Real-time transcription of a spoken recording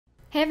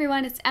Hey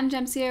everyone, it's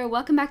EmJems here.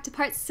 Welcome back to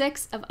part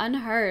 6 of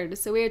Unheard.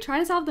 So we are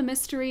trying to solve the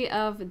mystery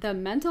of the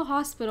mental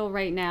hospital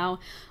right now.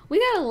 We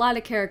got a lot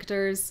of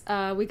characters,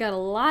 we got a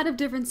lot of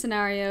different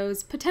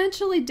scenarios,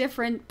 potentially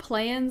different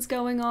plans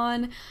going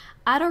on.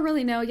 I don't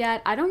really know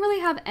yet. I don't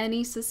really have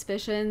any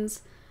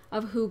suspicions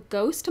of who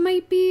Ghost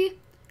might be.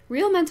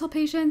 Real mental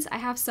patients, I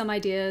have some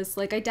ideas.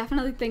 Like, I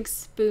definitely think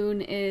Spoon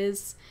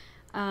is,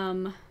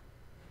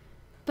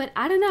 but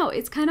I don't know,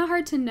 it's kind of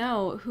hard to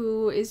know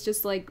who is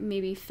just like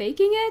maybe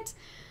faking it.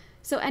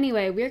 So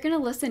anyway, we're going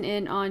to listen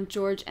in on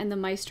George and the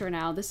Maestro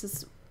now. This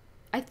is,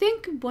 I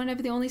think, one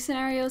of the only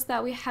scenarios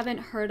that we haven't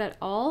heard at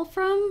all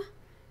from.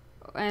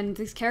 And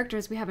these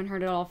characters we haven't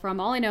heard at all from.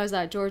 All I know is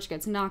that George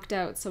gets knocked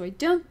out, so I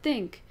don't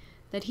think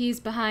that he's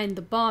behind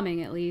the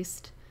bombing at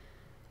least.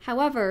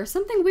 However,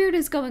 something weird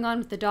is going on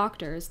with the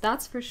doctors,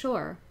 that's for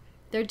sure.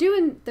 They're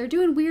doing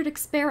weird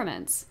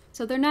experiments,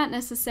 so they're not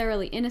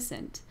necessarily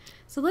innocent.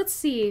 So let's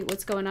see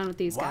what's going on with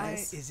these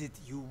guys. Why is it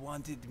you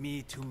wanted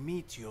me to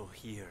meet you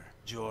here,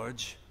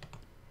 George?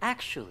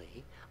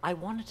 Actually, I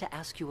wanted to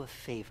ask you a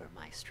favor,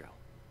 Maestro.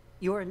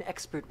 You're an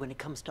expert when it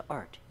comes to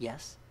art,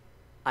 yes?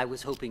 I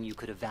was hoping you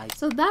could evaluate...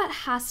 So that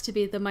has to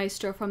be the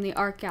Maestro from the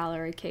art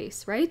gallery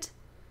case, right?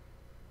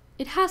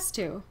 It has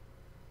to.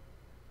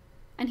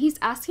 And he's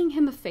asking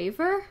him a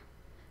favor?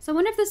 So I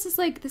wonder if this is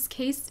like, this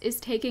case is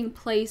taking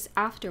place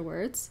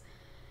afterwards.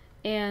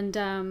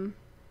 And,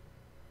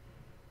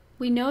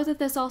 we know that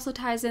this also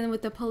ties in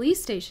with the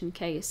police station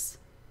case.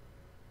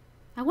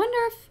 I wonder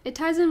if it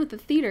ties in with the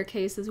theater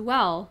case as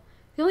well.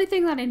 The only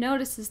thing that I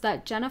noticed is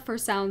that Jennifer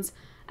sounds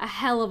a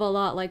hell of a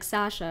lot like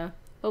Sasha,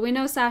 but we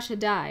know Sasha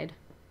died.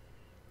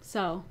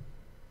 So,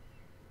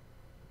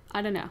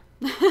 I don't know.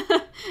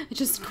 I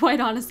just quite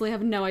honestly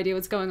have no idea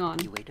what's going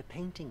on. Evaluate a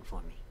painting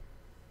for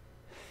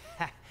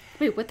me.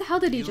 Wait, what the hell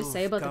did he just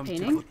say about the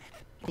painting?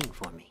 Painting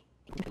for me.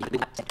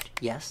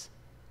 Yes?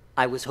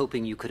 I was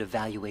hoping you could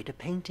evaluate a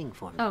painting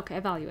for me. Oh, okay,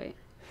 evaluate.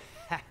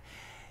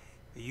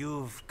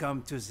 You've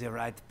come to the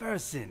right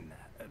person.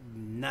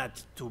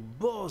 Not to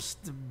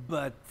boast,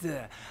 but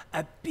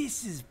a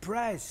piece's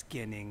price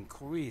can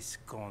increase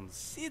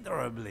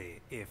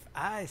considerably if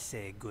I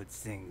say good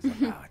things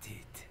about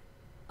it.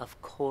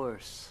 Of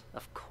course,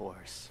 of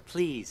course.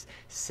 Please,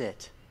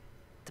 sit.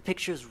 The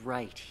picture's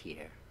right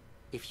here.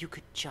 If you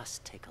could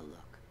just take a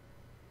look.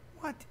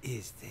 What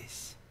is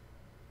this?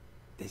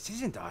 This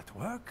isn't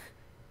artwork.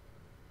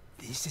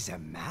 This is a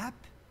map?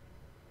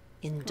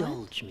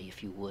 Indulge me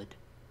if you would.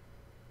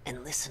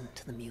 And listen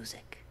to the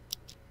music.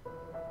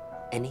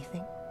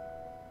 Anything?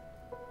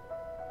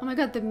 Oh my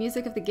god, the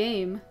music of the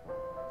game.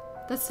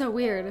 That's so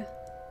weird.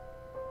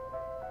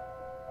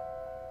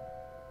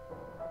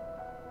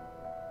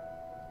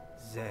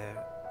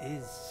 There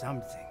is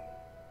something.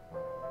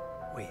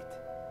 Wait.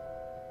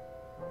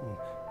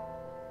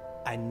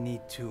 I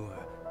need to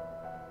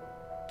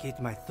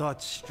get my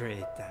thoughts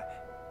straight.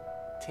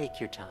 Take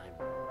your time.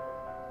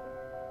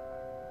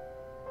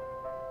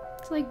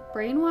 It's like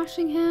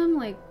brainwashing him?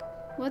 Like,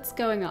 what's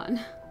going on?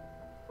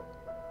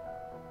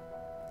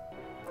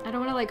 I don't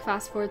want to like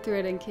fast forward through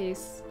it in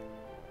case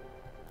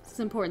this is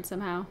important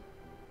somehow.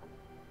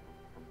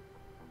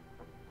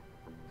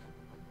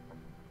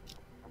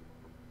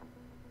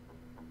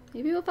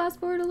 Maybe we'll fast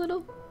forward a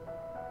little.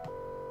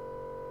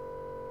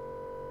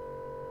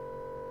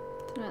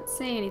 Do not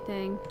say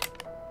anything.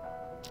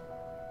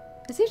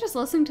 Is he just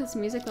listening to this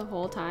music the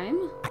whole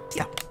time?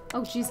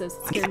 Oh Jesus,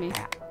 it scared me.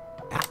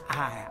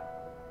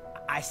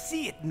 I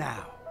see it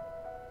now.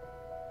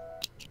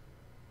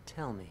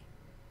 Tell me,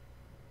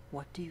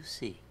 what do you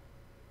see?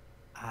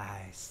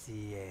 I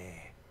see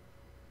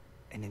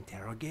an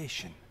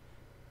interrogation.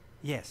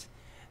 Yes,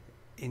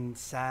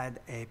 inside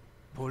a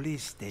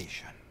police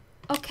station.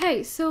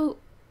 Okay, so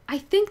I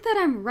think that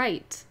I'm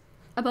right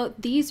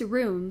about these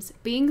rooms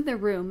being the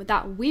room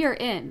that we're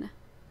in.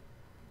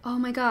 Oh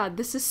my god,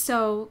 this is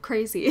so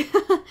crazy.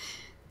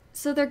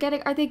 So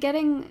are they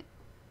getting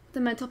the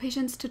mental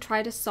patients to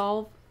try to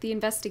solve the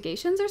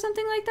investigations or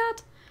something like that?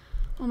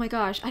 Oh my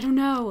gosh, I don't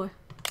know.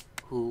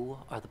 Who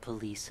are the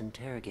police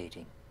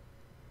interrogating?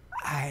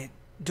 I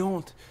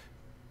don't...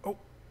 Oh,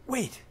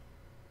 wait.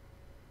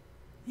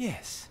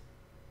 Yes.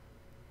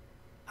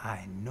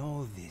 I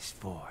know this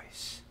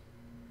voice.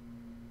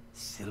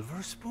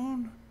 Silver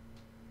Spoon?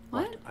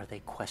 What? What are they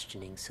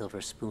questioning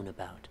Silver Spoon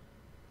about?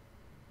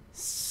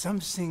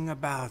 Something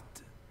about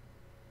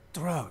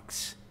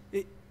drugs.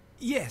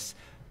 Yes,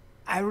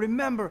 I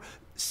remember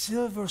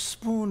Silver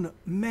Spoon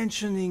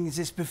mentioning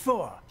this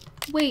before.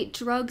 Wait,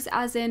 drugs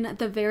as in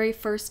the very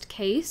first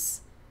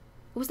case?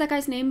 What was that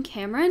guy's name?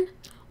 Cameron?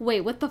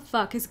 Wait, what the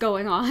fuck is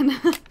going on?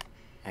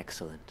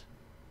 Excellent.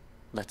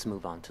 Let's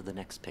move on to the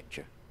next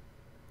picture.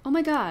 Oh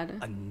my god.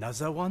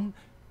 Another one?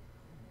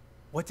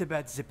 What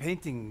about the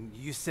painting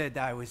you said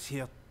I was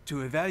here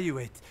to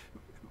evaluate?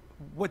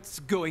 What's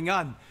going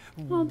on?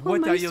 Oh, poor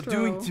What are you Maestro.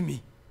 doing to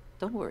me?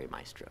 Don't worry,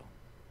 Maestro.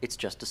 It's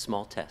just a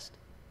small test.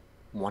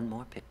 One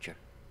more picture,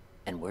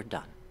 and we're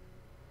done.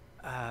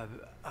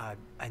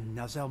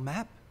 Another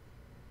map?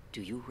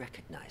 Do you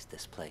recognize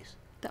this place?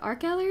 The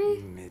art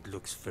gallery? It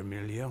looks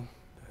familiar.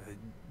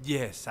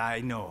 Yes,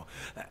 I know.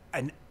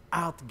 An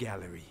art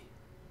gallery.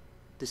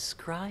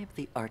 Describe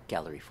the art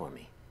gallery for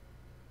me.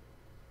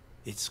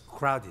 It's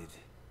crowded.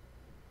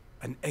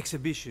 An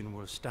exhibition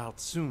will start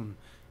soon.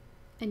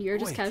 And you're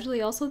just Wait.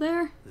 casually also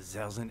there?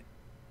 There's an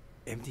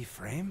empty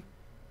frame?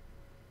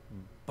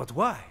 But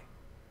why?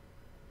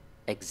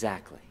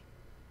 Exactly.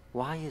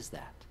 Why is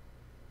that?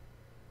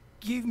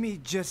 Give me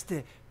just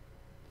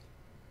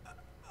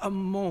a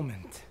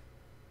moment.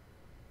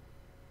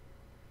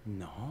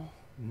 No,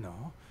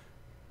 no.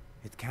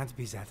 It can't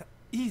be that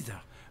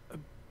either.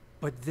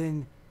 But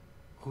then,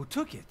 who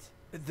took it?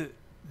 The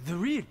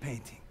real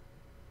painting?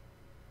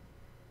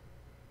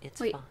 It's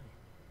Wait. fine.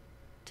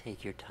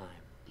 Take your time.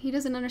 He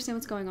doesn't understand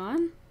what's going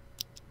on?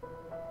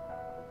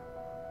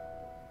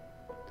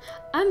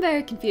 I'm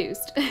very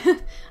confused.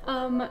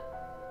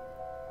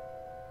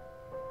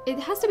 It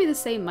has to be the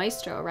same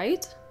maestro,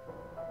 right?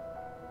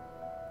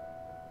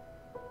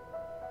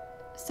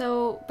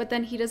 So, but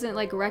then he doesn't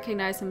like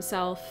recognize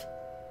himself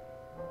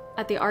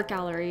at the art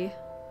gallery.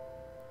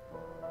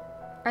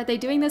 Are they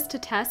doing this to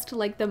test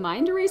like the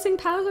mind erasing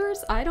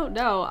powers? I don't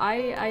know. I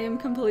am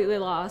completely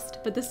lost,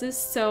 but this is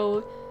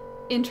so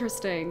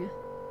interesting.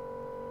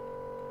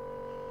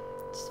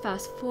 Just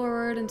fast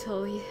forward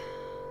until he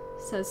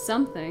says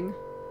something.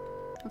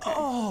 Okay.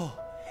 Oh,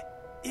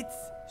 it's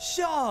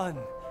Sean.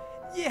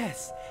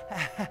 Yes.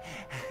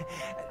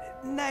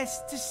 Nice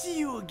to see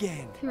you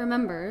again. He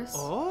remembers.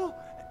 Oh,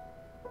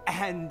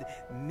 and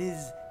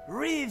Ms.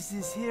 Reeves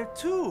is here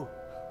too.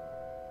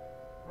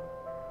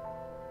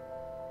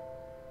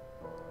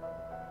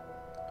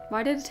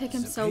 Why did it take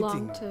him The so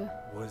long painting to...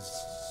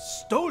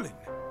 was stolen.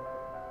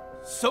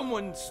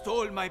 Someone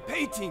stole my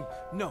painting.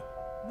 No,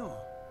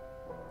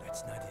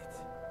 that's not it.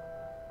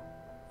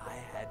 I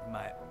had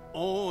my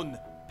own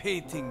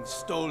painting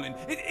stolen.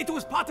 It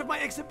was part of my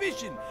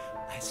exhibition.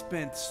 I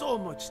spent so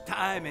much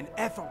time and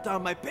effort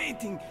on my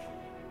painting.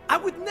 I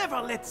would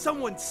never let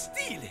someone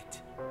steal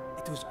it.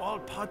 It was all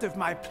part of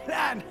my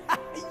plan.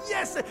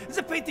 Yes,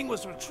 the painting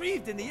was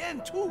retrieved in the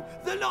end too.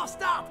 The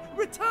lost art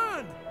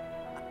returned.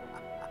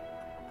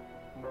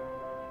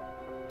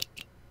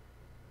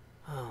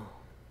 Oh,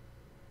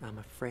 I'm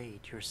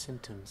afraid your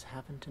symptoms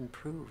haven't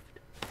improved.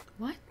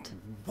 What?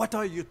 What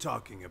are you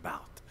talking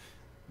about?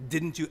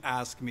 Didn't you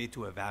ask me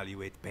to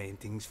evaluate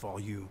paintings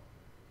for you?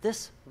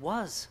 This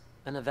was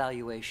an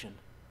evaluation,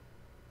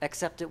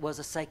 except it was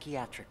a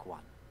psychiatric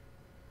one.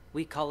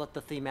 We call it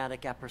the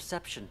thematic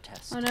apperception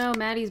test. Oh no,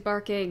 Maddie's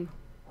barking.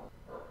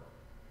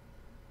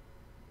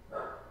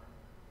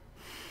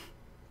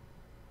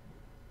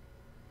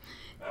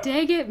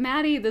 Dang it,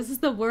 Maddie, this is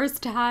the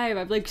worst time.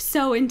 I'm like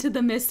so into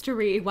the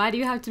mystery. Why do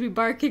you have to be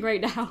barking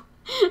right now?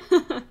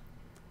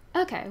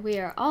 Okay, we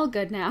are all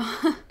good now.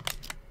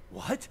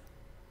 What?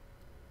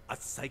 A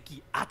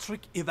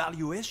psychiatric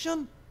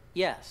evaluation?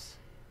 Yes,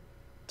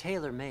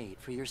 tailor-made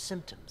for your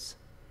symptoms.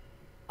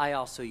 I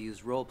also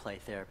use roleplay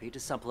therapy to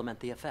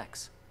supplement the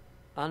effects.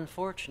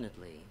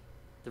 Unfortunately,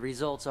 the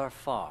results are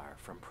far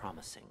from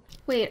promising.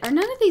 Wait, are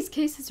none of these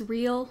cases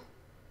real?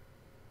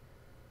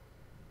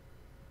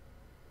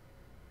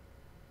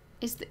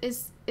 Is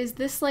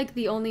this like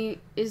the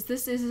only... Is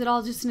it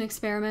all just an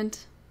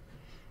experiment?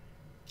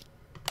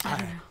 I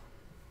don't know.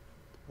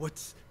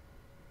 What's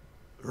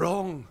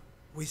wrong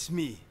with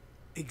me,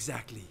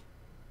 exactly?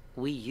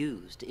 We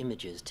used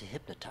images to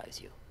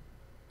hypnotize you,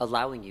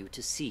 allowing you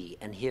to see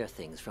and hear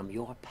things from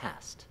your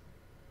past.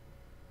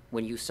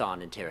 When you saw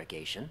an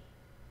interrogation,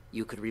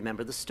 you could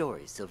remember the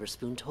stories Silver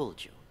Spoon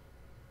told you.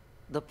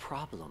 The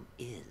problem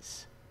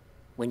is,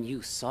 when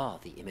you saw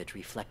the image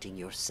reflecting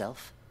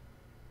yourself,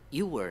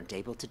 you weren't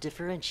able to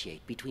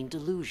differentiate between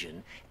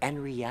delusion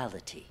and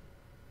reality.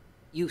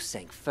 You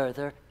sank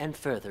further and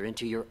further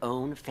into your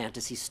own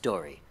fantasy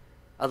story,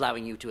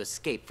 allowing you to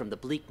escape from the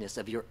bleakness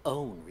of your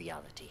own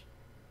reality.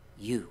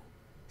 You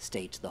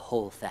staged the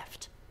whole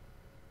theft.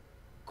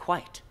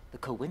 Quite the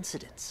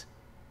coincidence,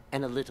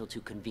 and a little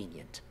too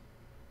convenient,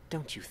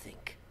 don't you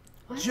think?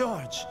 What?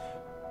 George!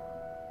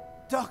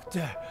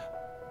 Doctor!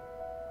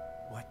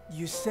 What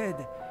you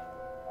said...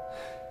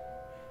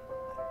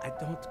 I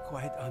don't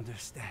quite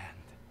understand.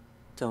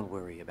 Don't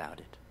worry about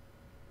it.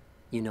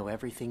 You know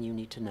everything you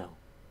need to know.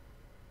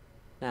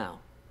 Now,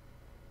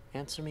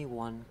 answer me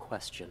one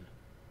question.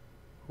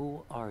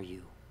 Who are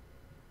you?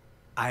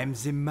 I'm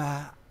the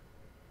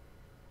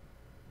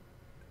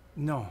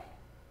No.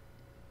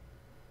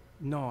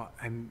 No,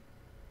 I'm...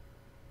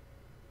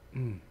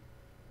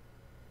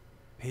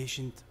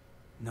 Patient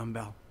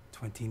number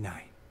 29.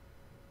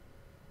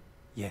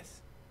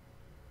 Yes.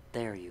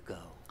 There you go.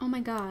 Oh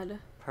my god.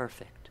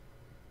 Perfect.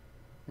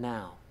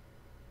 Now,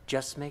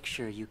 just make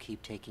sure you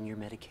keep taking your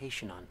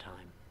medication on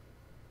time.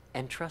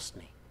 And trust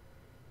me,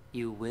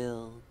 you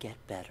will get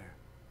better.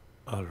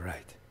 All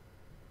right.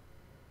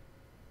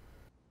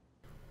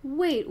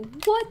 Wait,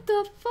 what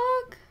the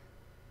fuck?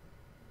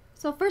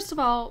 So first of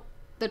all,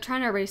 they're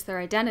trying to erase their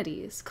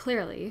identities,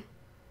 clearly.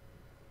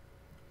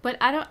 But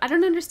I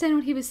don't understand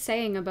what he was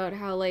saying about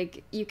how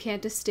like you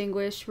can't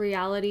distinguish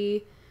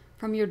reality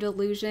from your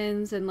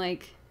delusions and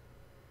like...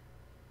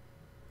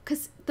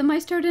 Because the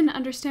Maestro didn't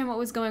understand what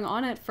was going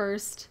on at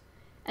first.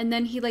 And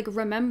then he like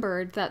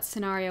remembered that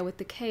scenario with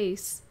the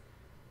case.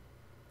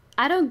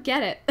 I don't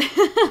get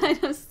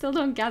it. Still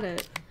don't get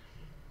it.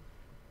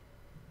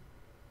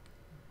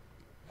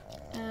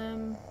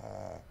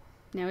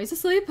 Now he's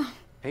asleep.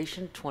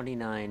 Patient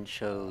 29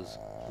 shows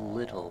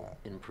little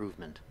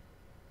improvement.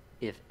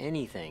 If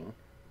anything,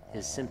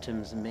 his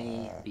symptoms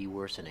may be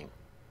worsening.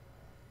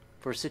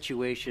 For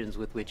situations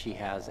with which he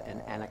has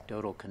an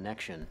anecdotal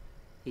connection,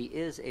 he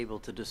is able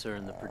to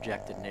discern the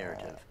projected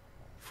narrative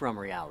from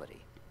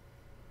reality.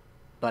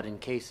 But in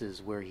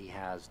cases where he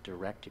has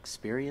direct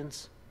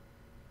experience,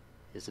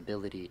 his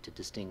ability to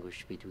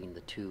distinguish between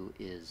the two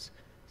is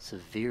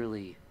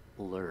severely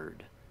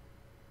blurred.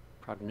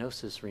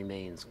 Prognosis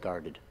remains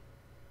guarded.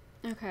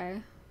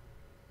 Okay.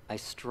 I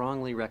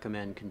strongly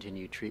recommend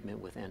continued treatment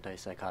with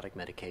antipsychotic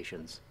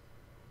medications,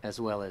 as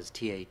well as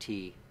TAT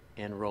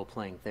and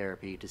role-playing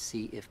therapy to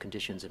see if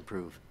conditions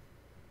improve.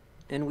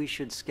 And we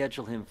should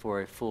schedule him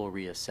for a full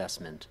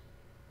reassessment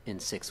in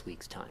 6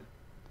 weeks' time.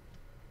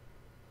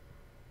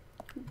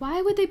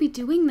 Why would they be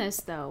doing this,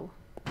 though?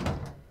 I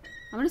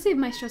want to see if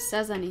Maestro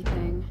says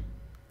anything.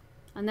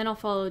 And then I'll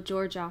follow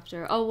George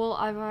after. Oh,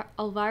 well,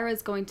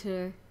 Elvira's going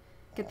to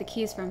get the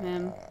keys from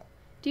him.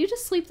 Do you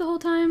just sleep the whole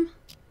time?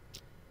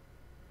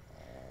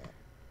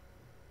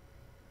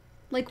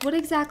 Like, what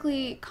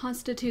exactly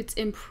constitutes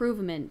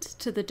improvement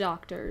to the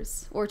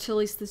doctors? Or to at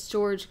least this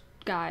George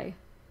guy?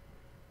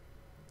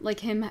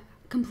 Like him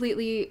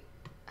completely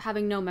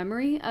having no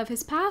memory of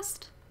his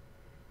past?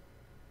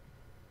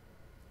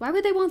 Why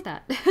would they want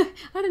that? I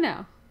don't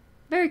know.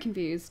 Very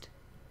confused.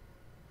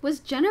 Was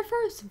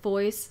Jennifer's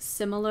voice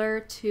similar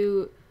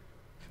to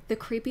the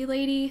creepy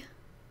lady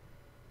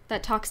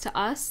that talks to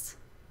us?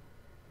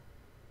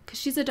 Because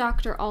she's a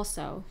doctor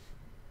also.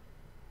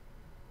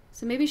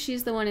 So maybe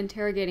she's the one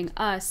interrogating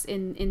us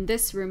in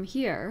this room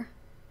here.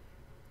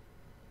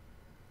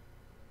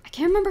 I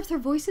can't remember if their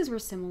voices were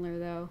similar,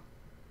 though.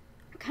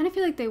 I kind of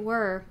feel like they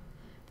were.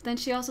 But then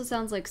she also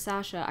sounds like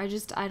Sasha.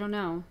 I don't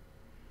know.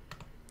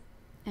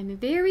 I'm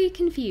very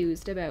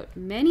confused about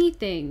many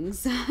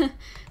things.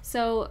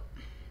 So,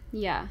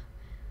 yeah.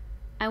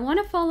 I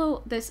want to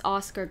follow this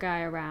Oscar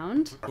guy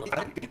around.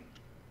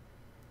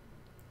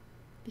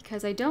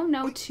 Because I don't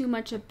know too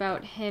much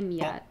about him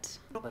yet.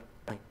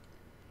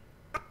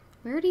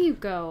 Where do you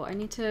go? I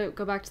need to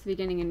go back to the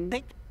beginning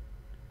and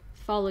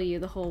follow you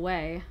the whole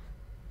way.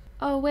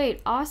 Oh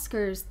wait,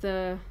 Oscar's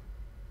the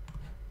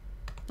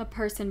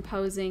person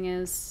posing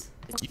as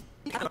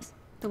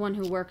the one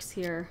who works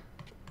here.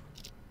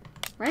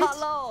 Right?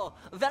 Hello!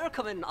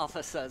 Welcome in,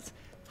 officers.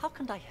 How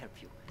can I help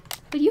you?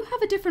 But you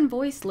have a different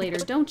voice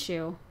later, don't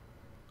you?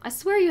 I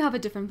swear you have a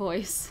different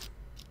voice.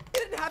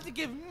 You didn't have to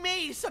give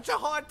me such a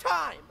hard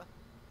time.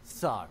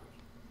 Sorry.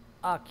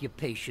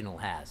 Occupational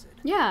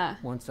hazard. Yeah.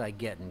 Once I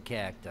get in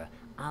character,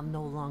 I'm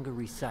no longer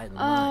reciting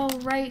Oh,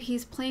 lines. right.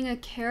 He's playing a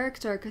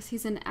character because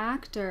he's an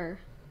actor.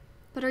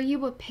 But are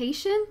you a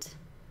patient?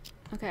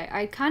 Okay,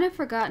 I'd kind of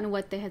forgotten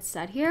what they had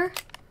said here.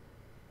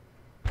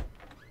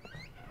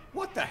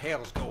 What the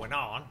hell's going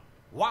on?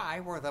 Why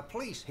were the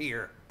police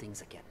here?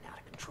 Things are getting out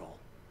of control.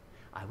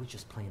 I was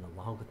just playing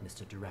along with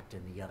Mr. Director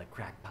and the other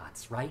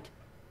crackpots, right?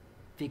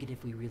 Figured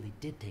if we really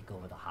did take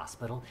over the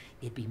hospital,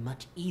 it'd be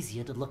much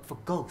easier to look for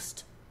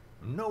Ghost.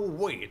 No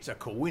way it's a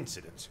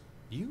coincidence.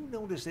 You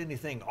notice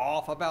anything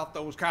off about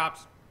those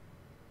cops?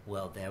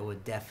 Well, they were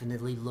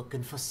definitely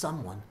looking for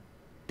someone.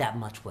 That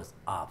much was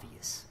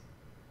obvious.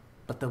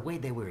 But the way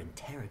they were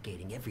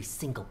interrogating every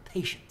single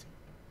patient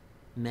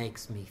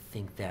makes me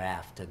think they're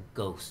after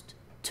Ghost,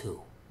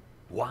 too.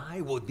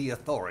 Why would the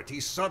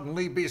authorities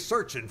suddenly be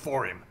searching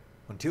for him?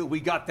 Until we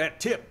got that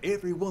tip,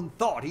 everyone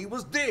thought he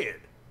was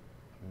dead.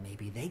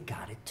 Maybe they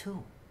got it,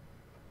 too.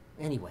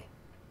 Anyway,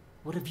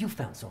 what have you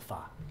found so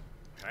far?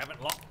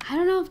 I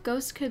don't know if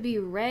Ghost could be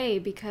Ray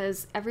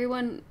because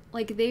everyone,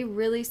 like, they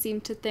really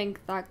seem to think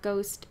that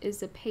Ghost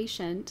is a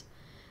patient.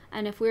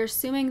 And if we're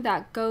assuming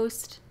that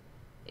Ghost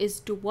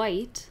is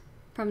Dwight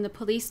from the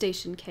police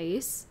station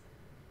case,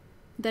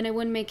 then it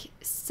wouldn't make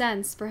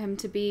sense for him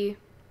to be...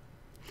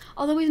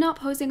 Although he's not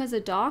posing as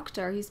a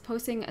doctor, he's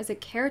posing as a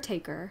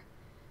caretaker,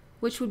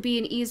 which would be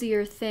an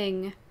easier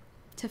thing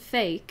to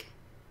fake.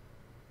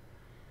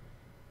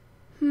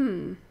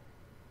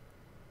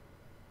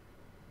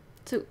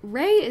 So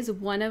Ray is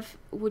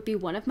would be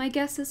one of my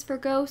guesses for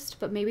Ghost,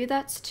 but maybe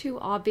that's too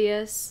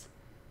obvious.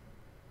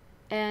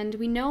 And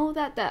we know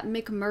that that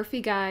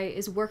McMurphy guy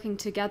is working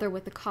together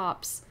with the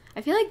cops.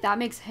 I feel like that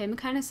makes him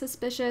kind of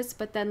suspicious,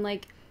 but then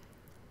like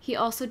he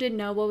also didn't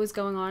know what was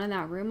going on in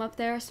that room up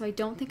there, so I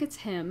don't think it's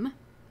him.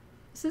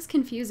 This is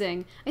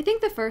confusing. I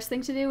think the first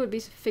thing to do would be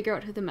to figure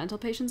out who the mental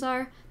patients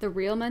are, the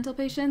real mental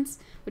patients,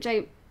 which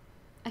I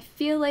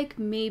feel like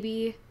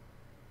maybe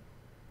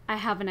I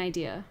have an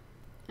idea.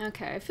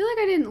 Okay, I feel like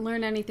I didn't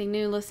learn anything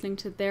new listening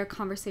to their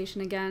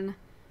conversation again.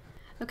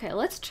 Okay,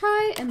 let's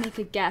try and make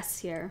a guess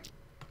here.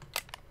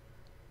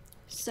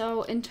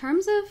 So in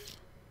terms of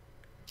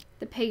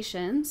the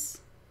patients,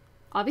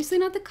 Obviously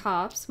not the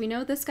cops. We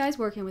know this guy's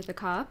working with the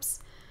cops.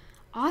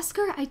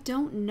 Oscar, I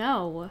don't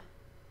know.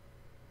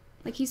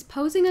 Like, he's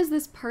posing as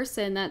this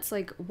person that's,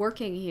 like,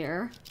 working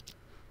here.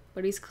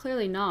 But he's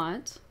clearly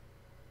not.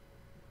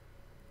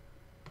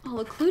 I'll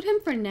include him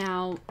for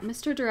now.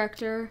 Mr.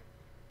 Director.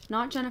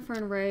 Not Jennifer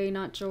and Ray,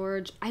 not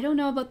George. I don't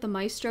know about the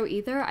Maestro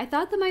either. I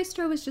thought the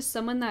Maestro was just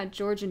someone that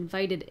George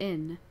invited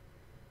in.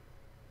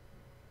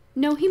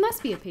 No, he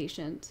must be a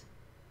patient.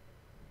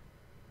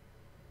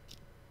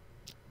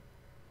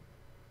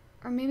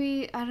 Or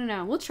maybe, I don't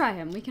know. We'll try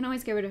him. We can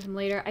always get rid of him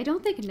later. I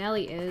don't think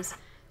Nellie is.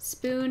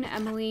 Spoon,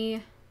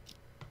 Emily,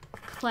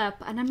 Clep.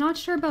 And I'm not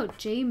sure about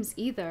James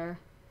either.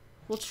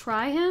 We'll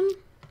try him.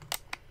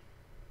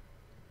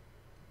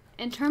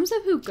 In terms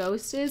of who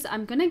Ghost is,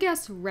 I'm gonna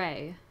guess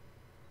Ray.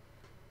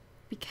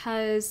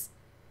 Because,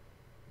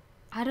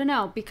 I don't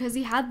know, because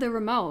he had the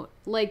remote.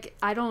 Like,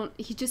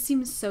 he just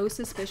seems so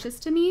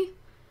suspicious to me.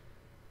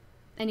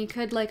 And he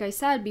could, like I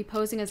said, be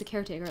posing as a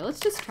caretaker. Let's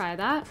just try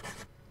that.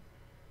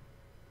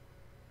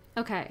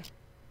 Okay.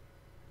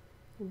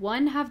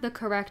 1 have the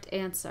correct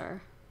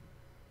answer.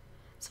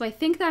 So I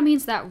think that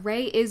means that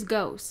Ray is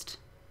Ghost.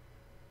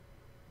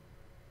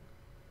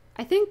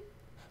 I think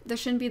there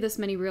shouldn't be this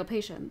many real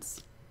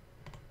patients.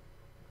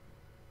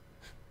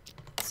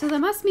 So that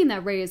must mean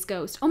that Ray is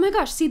Ghost. Oh my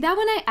gosh, see, that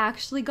one I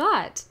actually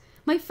got.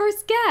 My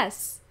first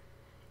guess.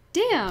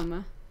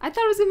 Damn. I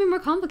thought it was gonna be more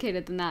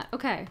complicated than that.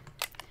 Okay.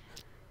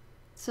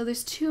 So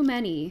there's too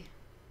many.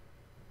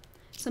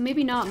 So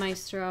maybe not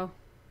Maestro.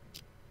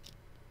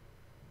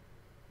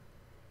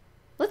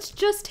 Let's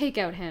just take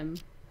out him.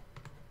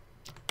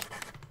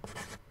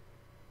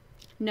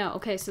 No,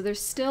 okay, so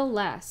there's still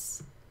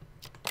less.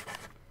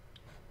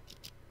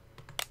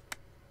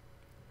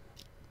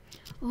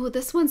 Oh,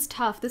 this one's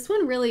tough. This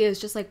one really is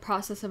just like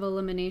process of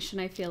elimination,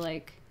 I feel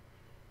like.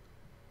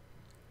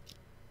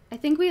 I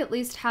think we at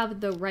least have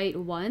the right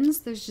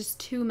ones. There's just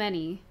too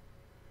many.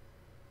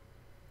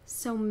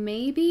 So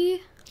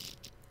maybe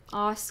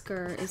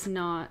Oscar is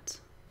not.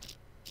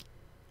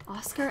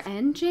 Oscar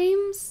and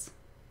James?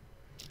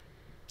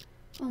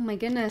 Oh my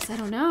goodness, I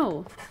don't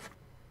know.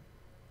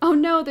 Oh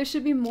no, there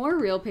should be more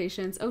real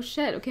patients. Oh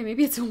shit, okay,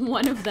 maybe it's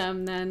one of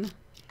them then.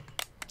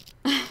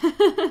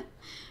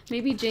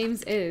 Maybe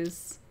James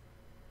is.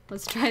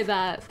 Let's try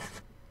that.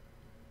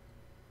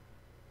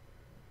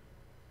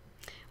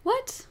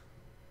 What?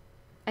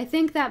 I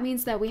think that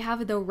means that we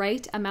have the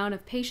right amount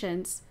of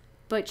patients,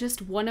 but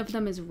just one of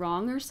them is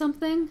wrong or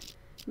something?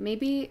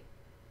 Maybe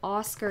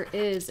Oscar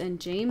is and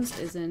James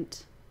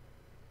isn't.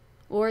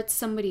 Or it's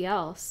somebody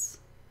else.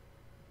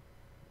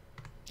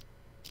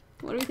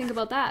 What do we think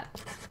about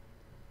that?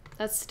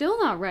 That's still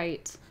not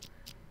right.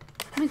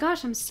 Oh my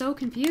gosh, I'm so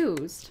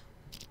confused.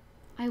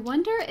 I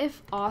wonder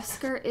if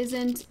Oscar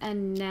isn't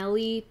and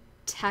Nellie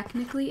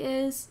technically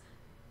is,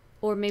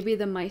 or maybe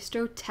the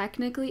Maestro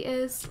technically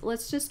is.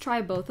 Let's just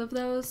try both of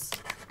those.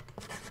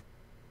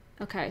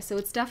 Okay, so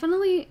it's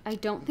definitely, I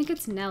don't think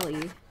it's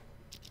Nellie.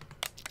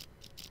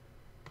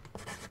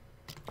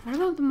 What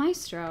about the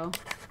Maestro?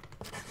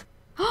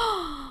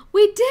 Oh,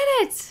 we did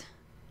it!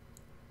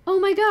 Oh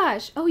my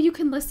gosh. Oh, you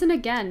can listen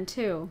again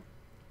too.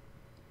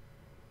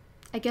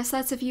 I guess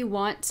that's if you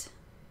want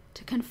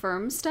to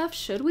confirm stuff,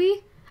 should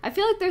we? I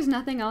feel like there's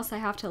nothing else I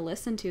have to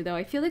listen to, though.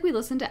 I feel like we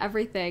listened to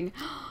everything.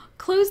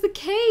 Close the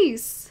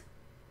case!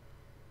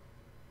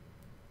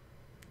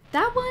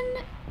 That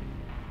one...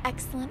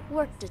 Excellent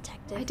work,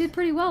 Detective. I did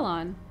pretty well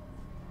on.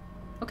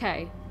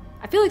 Okay.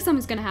 I feel like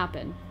something's gonna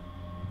happen.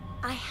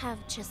 I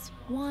have just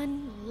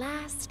one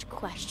last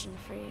question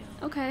for you.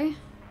 Okay.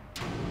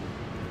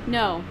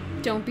 No,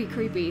 don't be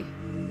creepy.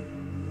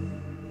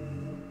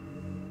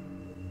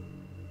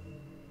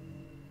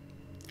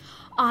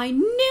 I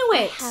knew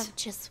it! I have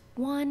just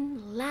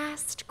one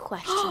last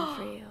question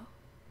for you.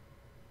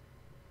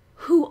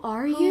 Who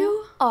are you?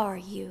 Who are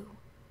you?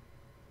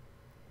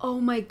 Oh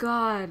my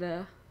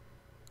god.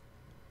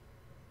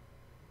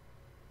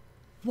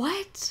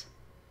 What?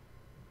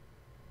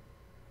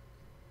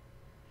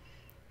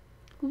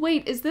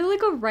 Wait, is there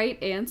like a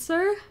right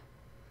answer?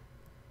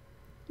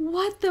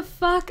 What the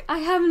fuck? I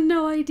have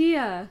no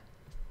idea.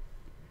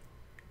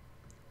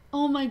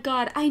 Oh my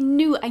god, I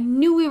knew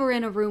we were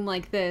in a room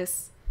like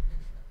this.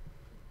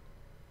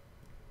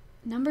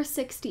 Number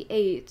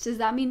 68. Does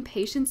that mean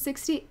patient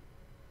 60?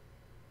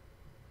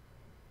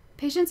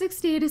 Patient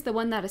 68 is the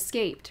one that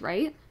escaped,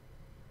 right?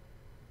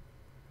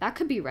 That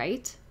could be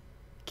right.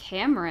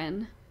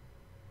 Cameron.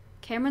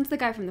 Cameron's the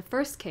guy from the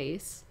first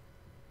case.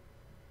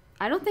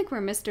 I don't think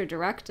we're Mr.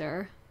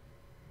 Director.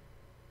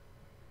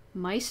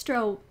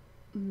 Maestro,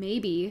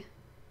 maybe.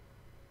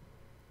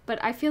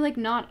 But I feel like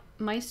not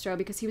Maestro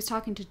because he was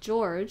talking to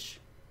George.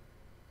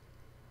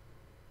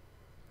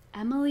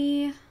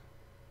 Emily.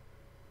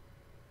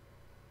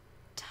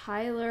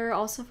 Tyler,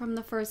 also from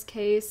the first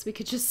case. We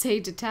could just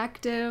say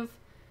detective.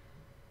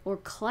 Or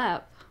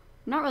Clep.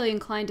 I'm not really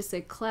inclined to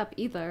say Clep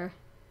either.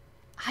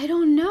 I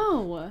don't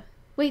know.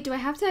 Wait, do I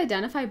have to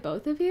identify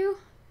both of you?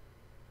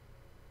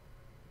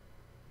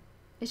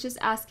 It's just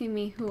asking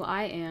me who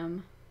I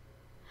am.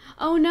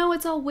 Oh no,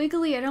 it's all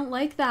wiggly. I don't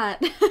like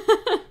that.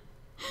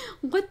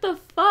 What the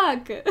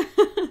fuck?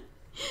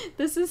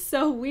 This is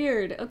so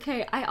weird.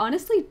 Okay, I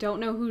honestly don't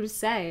know who to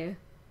say.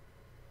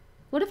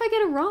 What if I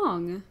get it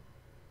wrong?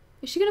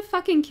 Is she gonna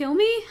fucking kill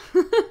me?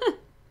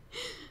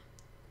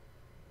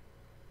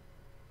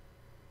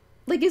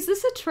 Like, is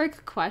this a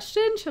trick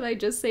question? Should I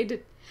just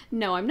say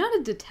no, I'm not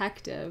a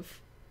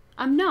detective.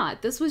 I'm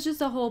not. This was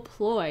just a whole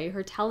ploy,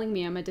 her telling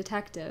me I'm a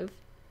detective.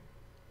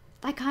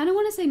 I kind of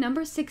want to say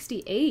number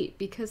 68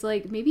 because,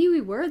 like, maybe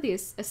we were the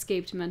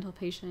escaped mental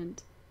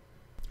patient.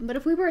 But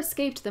if we were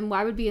escaped, then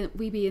why would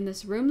we be in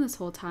this room this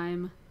whole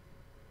time?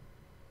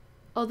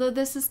 Although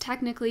this is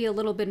technically a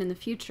little bit in the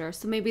future,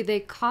 so maybe they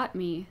caught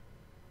me.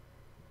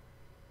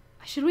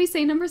 Should we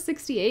say number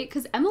 68?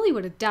 Because Emily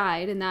would have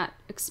died in that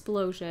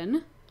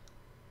explosion.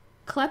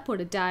 Clep would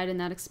have died in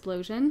that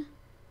explosion.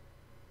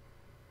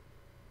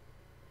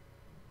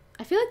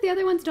 I feel like the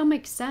other ones don't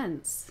make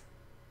sense.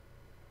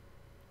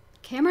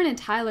 Cameron and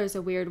Tyler's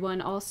a weird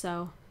one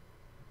also.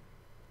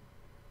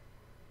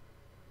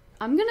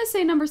 I'm gonna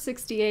say number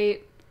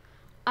 68.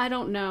 I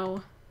don't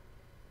know.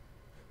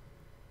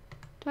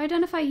 Do I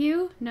identify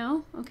you?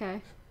 No?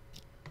 Okay.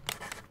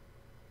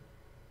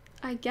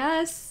 I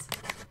guess.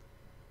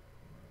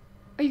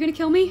 Are you gonna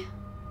kill me?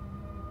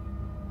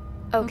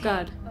 Okay. Oh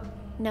god.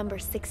 Number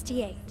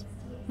 68.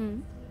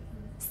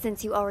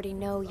 Since you already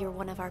know you're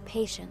one of our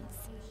patients,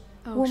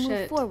 we'll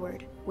move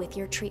forward with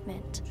your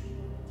treatment.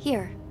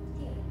 Here,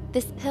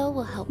 this pill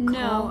will help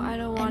calm I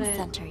don't want and it.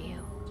 center you.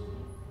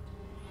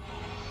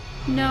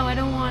 No, I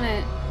don't want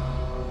it.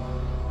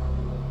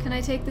 Can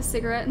I take the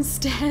cigarette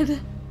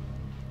instead?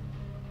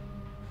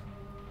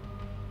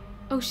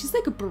 Oh, she's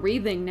like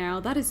breathing now.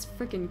 That is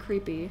freaking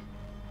creepy.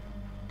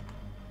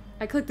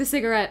 I clicked the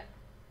cigarette.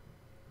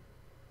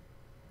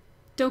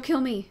 Don't kill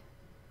me.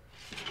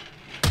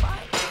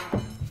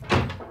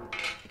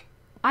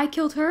 I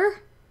killed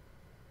her?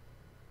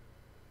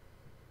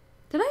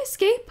 Did I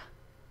escape?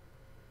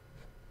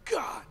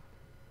 God!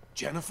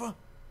 Jennifer?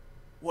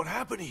 What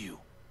happened to you?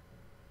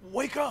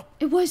 Wake up!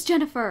 It was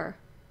Jennifer.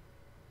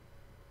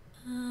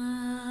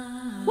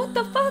 What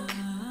the fuck?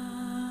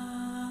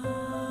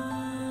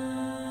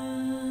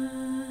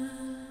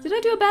 Did I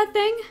do a bad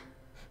thing?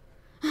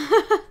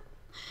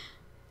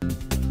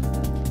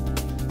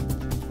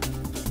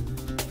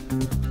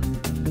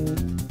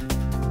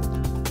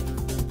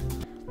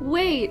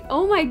 Wait,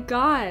 oh my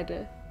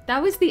god.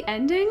 That was the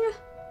ending?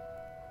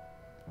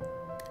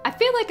 I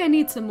feel like I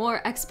need some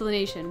more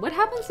explanation. What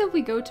happens if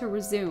we go to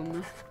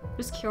resume?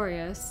 Just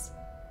curious.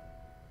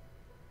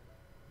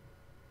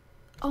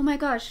 Oh my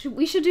gosh,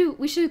 we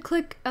should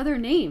click other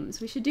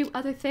names. We should do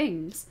other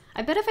things.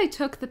 I bet if I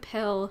took the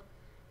pill,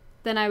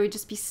 then I would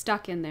just be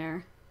stuck in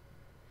there.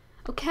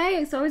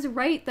 Okay, so I was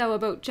right though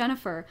about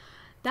Jennifer.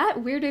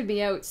 That weirded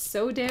me out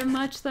so damn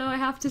much though, I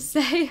have to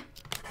say.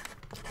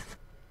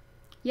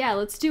 Yeah,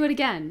 let's do it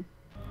again.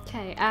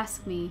 Okay,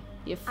 ask me,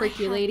 you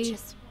freaky lady. I have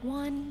just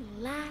one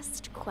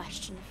last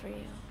question for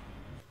you.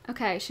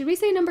 Okay, should we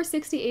say number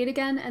 68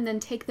 again and then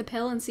take the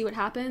pill and see what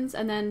happens?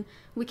 And then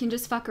we can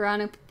just fuck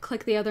around and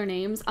click the other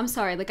names? I'm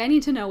sorry, like I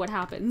need to know what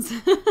happens.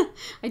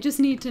 I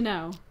just need to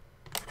know.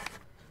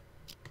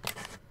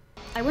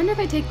 I wonder if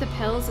I take the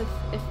pills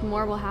if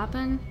more will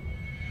happen.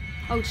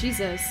 Oh,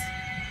 Jesus.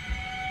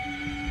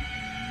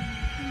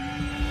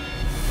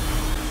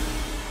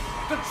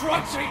 The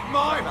drugs ain't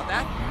mine! About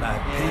that? My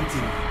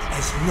painting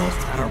has not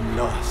been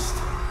lost.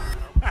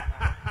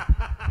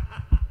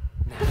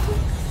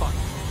 Fuck.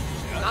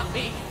 Not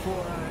me.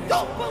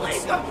 Don't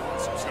believe them!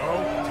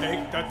 So,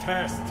 take the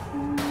test.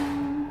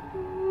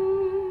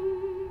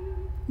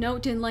 No,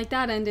 didn't like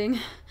that ending.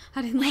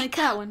 I didn't like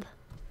that one.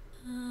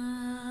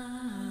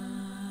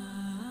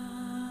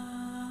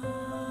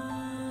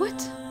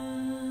 What?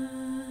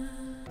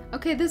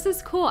 Okay, this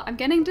is cool. I'm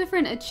getting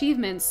different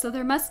achievements, so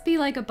there must be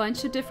like a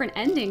bunch of different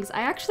endings.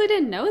 I actually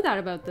didn't know that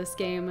about this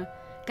game.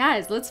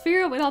 Guys, let's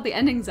figure out what all the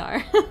endings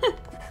are.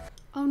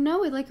 Oh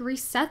no, it like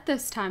reset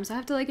this time, so I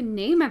have to like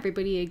name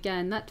everybody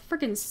again. That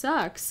freaking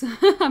sucks.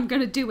 I'm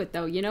gonna do it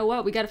though. You know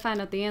what? We gotta find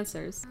out the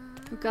answers.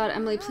 Oh god,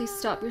 Emily, please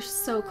stop. You're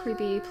so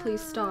creepy.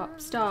 Please stop.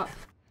 Stop.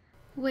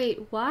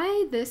 Wait,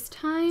 why this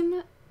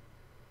time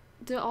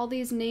do all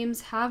these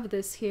names have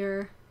this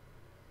here?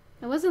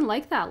 It wasn't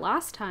like that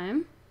last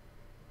time.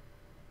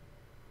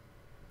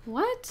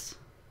 What?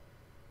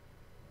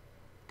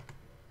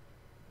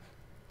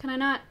 Can I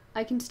not?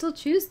 I can still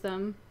choose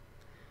them.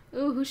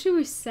 Ooh, who should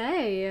we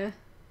say?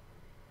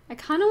 I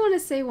kind of want to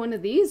say one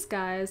of these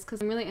guys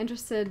because I'm really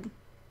interested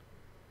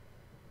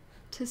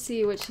to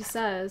see what she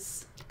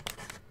says.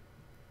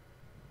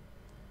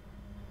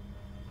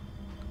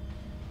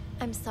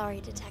 I'm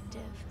sorry,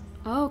 Detective.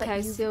 Oh, okay,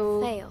 but you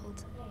so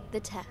failed the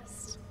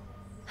test.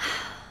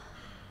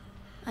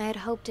 I had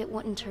hoped it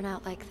wouldn't turn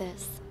out like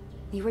this.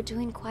 You were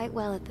doing quite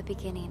well at the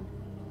beginning.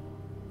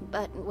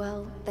 But,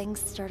 well,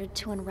 things started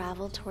to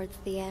unravel towards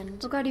the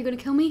end. Oh god, are you gonna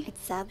kill me?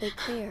 It's sadly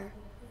clear.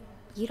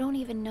 You don't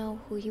even know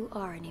who you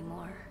are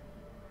anymore.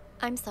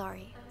 I'm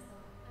sorry,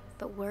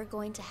 but we're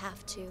going to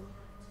have to.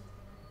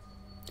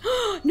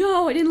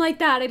 No, I didn't like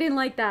that. I didn't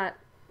like that.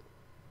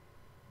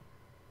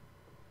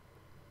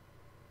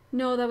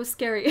 No, that was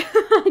scary.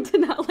 I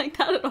did not like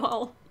that at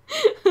all.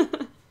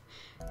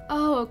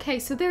 Oh, okay.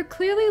 So they're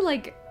clearly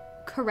like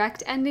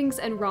correct endings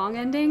and wrong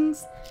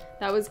endings.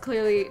 That was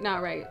clearly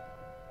not right.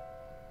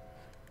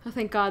 Oh,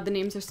 thank God the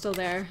names are still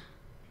there.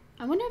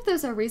 I wonder if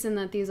there's a reason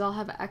that these all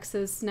have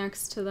X's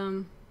next to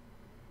them.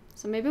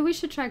 So maybe we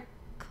should try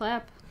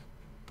clip.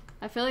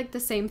 I feel like the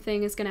same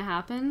thing is gonna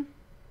happen.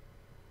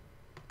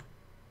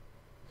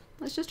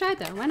 Let's just try it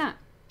though. Why not?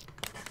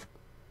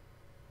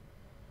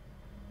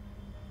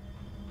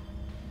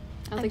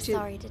 I'm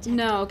sorry, Detective.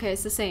 No, okay,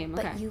 it's the same.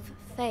 But okay. You've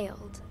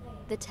failed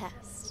the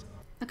test.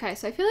 Okay,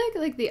 so I feel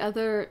like the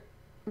other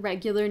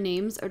regular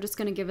names are just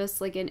gonna give us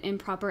like an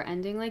improper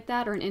ending like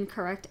that, or an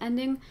incorrect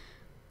ending.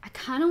 I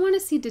kind of want to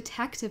see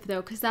Detective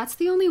though, because that's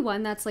the only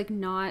one that's like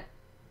not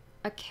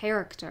a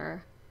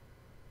character.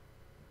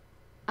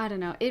 I don't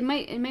know. It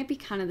might be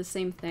kind of the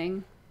same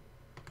thing,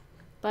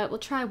 but we'll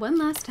try one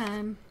last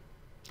time.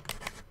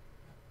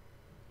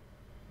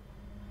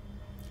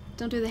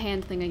 Don't do the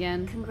hand thing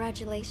again.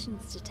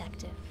 Congratulations,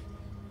 Detective.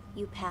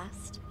 You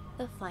passed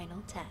the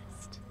final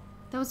test.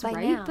 That was By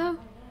right, now, though?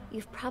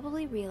 You've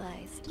probably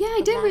realized. Yeah, I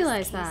the did last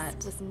realize case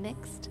that. Was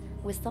mixed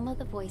with some of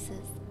the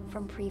voices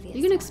from previous.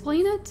 You can ones.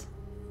 explain it?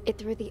 It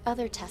threw the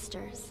other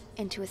testers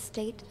into a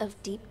state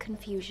of deep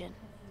confusion,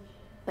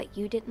 but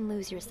you didn't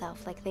lose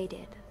yourself like they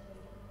did,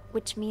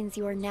 which means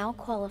you are now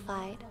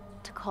qualified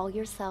to call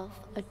yourself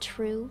a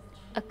true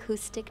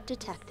acoustic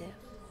detective.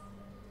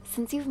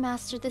 Since you've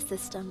mastered the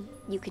system,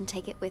 you can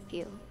take it with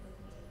you.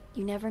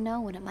 You never know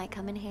when it might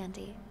come in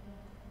handy.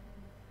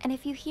 And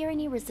if you hear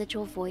any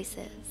residual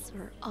voices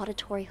or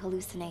auditory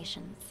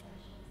hallucinations,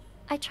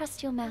 I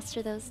trust you'll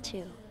master those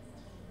too.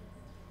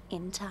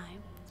 In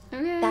time.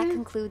 Okay. That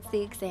concludes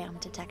the exam,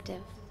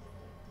 Detective.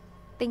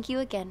 Thank you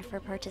again for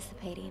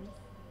participating.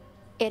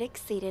 It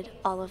exceeded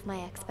all of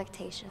my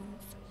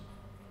expectations.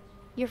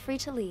 You're free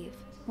to leave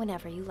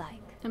whenever you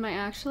like. Am I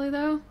actually,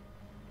 though?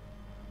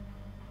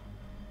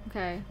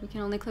 Okay, we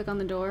can only click on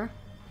the door.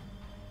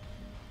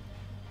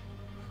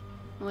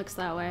 It looks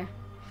that way.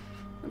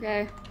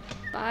 Okay,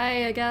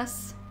 bye, I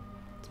guess.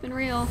 It's been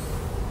real.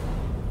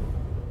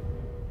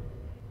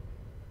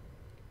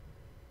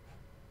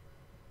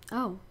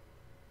 Oh.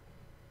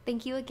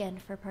 Thank you again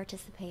for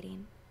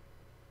participating.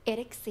 It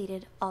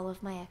exceeded all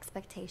of my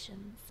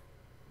expectations.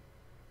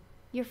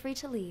 You're free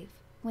to leave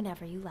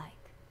whenever you like.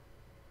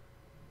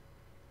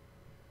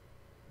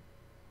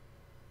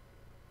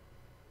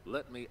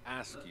 Let me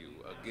ask you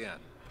again.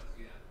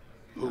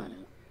 Who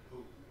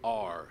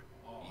are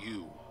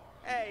you?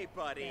 Hey,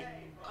 buddy.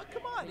 Oh,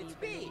 come on,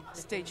 it's me.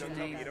 State your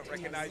name. You don't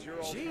recognize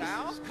your old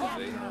pal?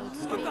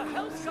 What the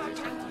hell's got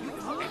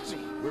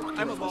you?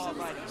 I'm a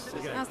law-abiding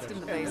citizen. Ask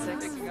him the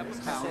basics. Picking up a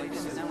Said pal. he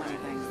didn't know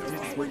anything.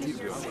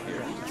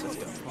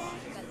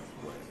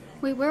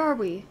 Wait, where are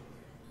we?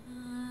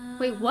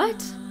 Wait,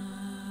 what?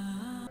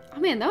 Oh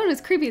man, that one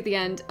was creepy at the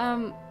end.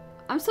 I'm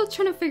still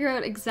trying to figure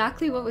out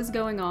exactly what was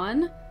going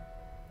on.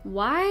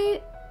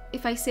 Why,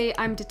 if I say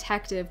I'm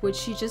detective, would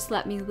she just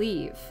let me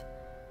leave?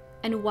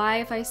 And why,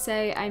 if I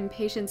say I'm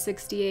patient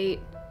 68,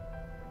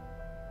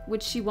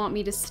 would she want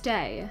me to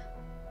stay?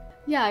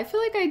 Yeah, I feel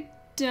like I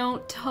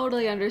don't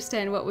totally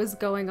understand what was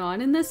going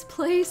on in this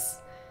place.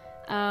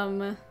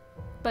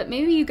 But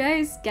maybe you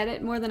guys get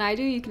it more than I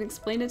do. You can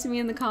explain it to me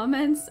in the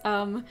comments.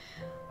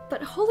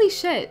 But holy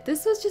shit,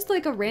 this was just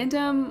like a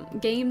random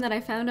game that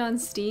I found on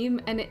Steam,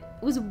 and it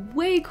was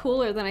way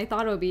cooler than I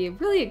thought it would be. It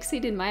really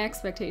exceeded my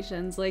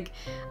expectations. Like,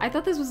 I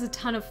thought this was a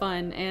ton of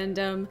fun,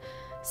 and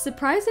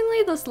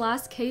surprisingly, this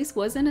last case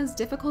wasn't as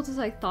difficult as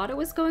I thought it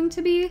was going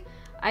to be.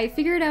 I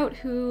figured out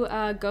who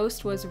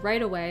Ghost was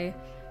right away,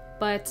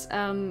 but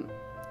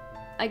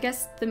I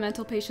guess the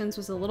mental patients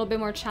was a little bit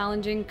more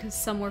challenging because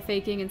some were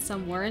faking and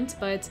some weren't,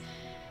 but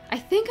I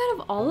think out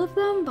of all of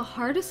them, the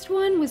hardest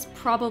one was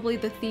probably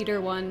the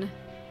theater one.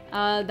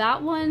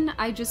 That one,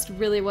 I just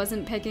really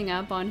wasn't picking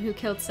up on who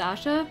killed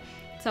Sasha,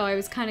 so I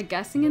was kind of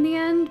guessing in the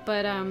end,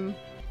 but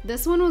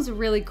this one was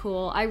really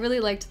cool. I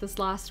really liked this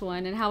last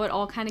one and how it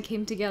all kind of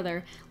came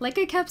together. Like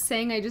I kept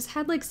saying, I just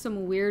had like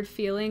some weird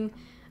feeling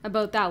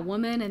about that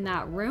woman in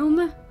that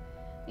room,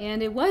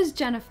 and it was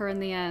Jennifer in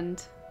the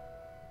end,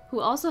 who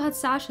also had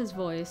Sasha's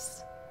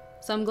voice.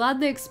 So I'm glad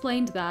they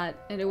explained that,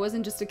 and it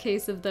wasn't just a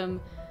case of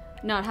them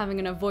not having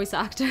enough voice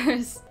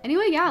actors.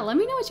 Anyway, yeah, let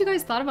me know what you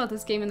guys thought about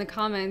this game in the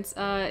comments,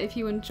 if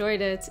you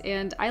enjoyed it,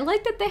 and I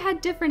like that they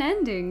had different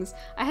endings.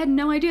 I had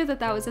no idea that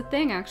that was a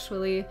thing,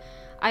 actually.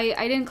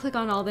 I didn't click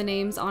on all the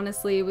names,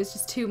 honestly. It was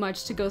just too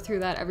much to go through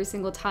that every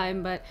single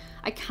time, but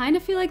I kind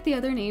of feel like the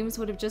other names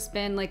would have just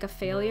been like a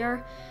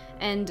failure.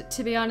 And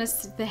to be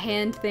honest, the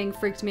hand thing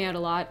freaked me out a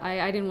lot.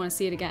 I didn't want to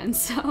see it again.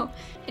 So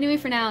anyway,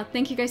 for now,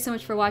 thank you guys so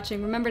much for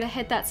watching. Remember to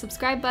hit that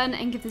subscribe button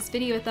and give this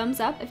video a thumbs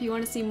up if you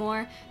want to see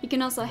more. You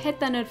can also hit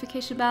that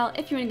notification bell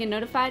if you want to get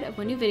notified of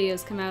when new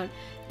videos come out.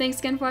 Thanks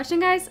again for watching,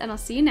 guys, and I'll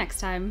see you next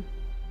time.